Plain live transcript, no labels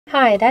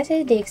Hi, that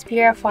is the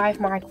Xperia 5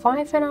 Mark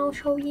V and I'll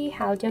show you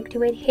how to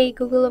activate Hey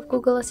Google of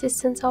Google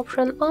Assistant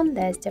option on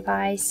this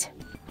device.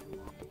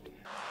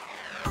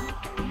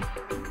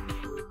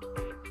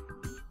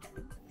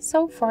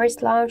 So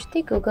first launch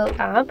the Google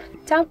app,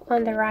 tap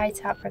on the right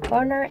upper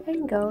corner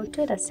and go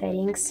to the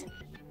settings.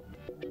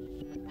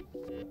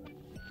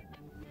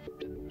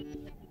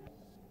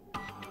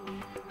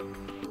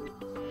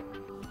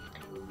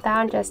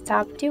 Then just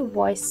tap to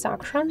voice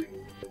section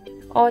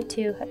or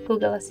to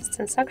Google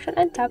Assistant section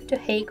and tap to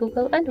Hey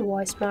Google and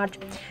voice merge.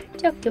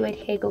 To activate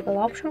Hey Google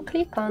option,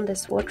 click on the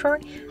switcher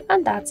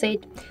and that's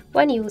it.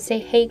 When you say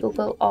Hey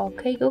Google or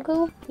OK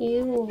Google,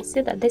 you will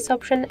see that this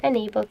option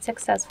enabled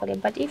successfully.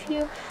 But if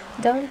you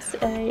don't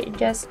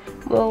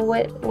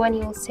when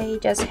you say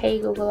just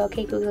Hey Google,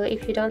 OK Google,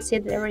 if you don't see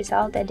the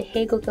result that the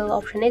Hey Google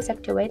option is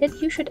activated,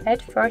 you should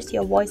add first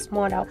your voice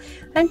model.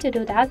 And to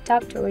do that,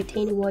 tap to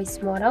retain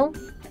voice model.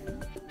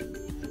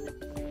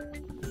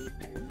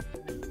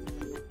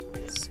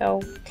 So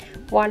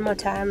one more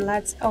time,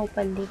 let's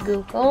open the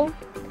Google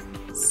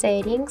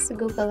settings,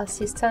 Google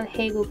Assistant,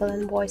 Hey Google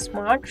and voice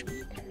merge,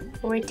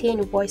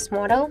 retain voice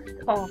model.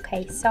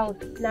 Okay, so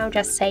now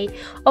just say,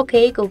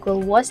 okay Google,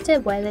 what's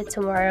the weather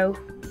tomorrow?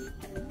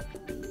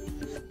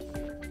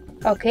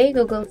 Okay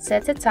Google,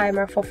 set a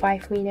timer for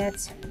 5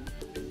 minutes.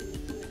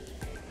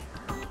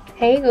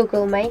 Hey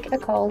Google, make a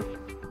call.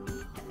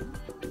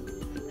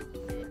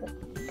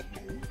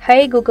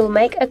 Hey Google,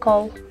 make a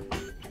call.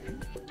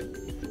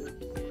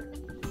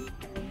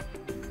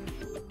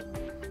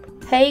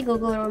 Hey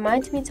Google,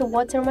 remind me to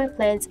water my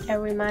plants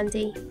every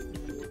Monday.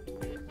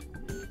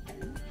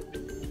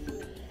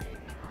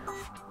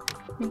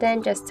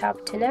 Then just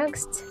tap to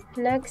next,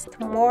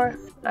 more,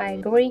 I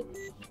agree.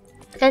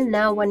 And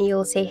now when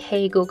you'll say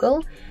Hey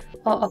Google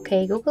or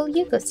OK Google,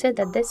 you could see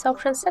that this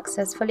option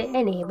successfully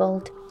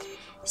enabled.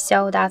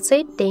 So that's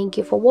it, thank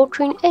you for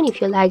watching, and if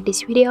you like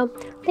this video,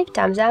 leave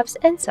thumbs up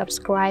and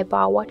subscribe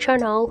our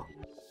channel.